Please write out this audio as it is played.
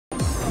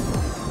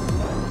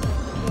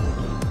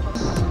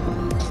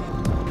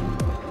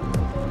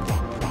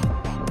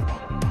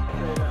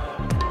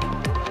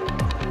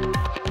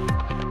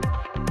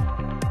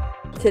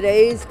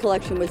Today's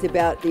collection was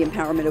about the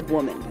empowerment of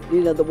women.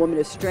 You know, the woman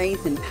of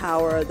strength and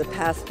power, the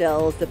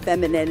pastels, the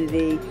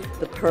femininity,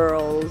 the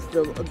pearls,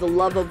 the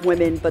love of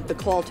women, but the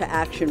call to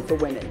action for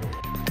women.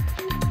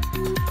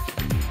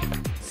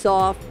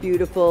 Soft,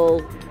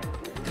 beautiful,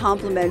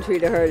 complimentary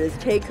to her is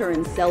take her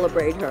and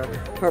celebrate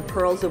her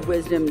pearls of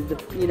wisdom,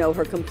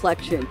 her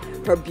complexion,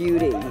 her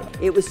beauty.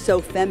 It was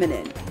so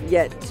feminine,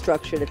 yet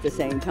structured at the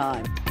same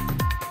time.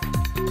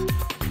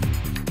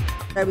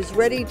 I was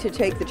ready to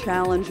take the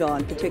challenge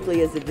on,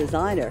 particularly as a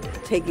designer,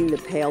 taking the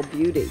pale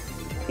beauty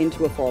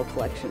into a fall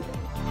collection.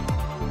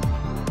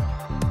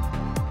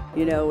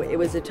 You know, it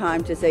was a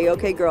time to say,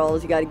 okay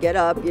girls, you got to get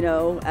up,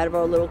 out of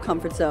our little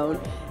comfort zone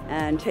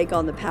and take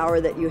on the power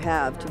that you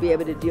have to be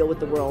able to deal with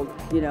the world,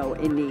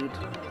 in need.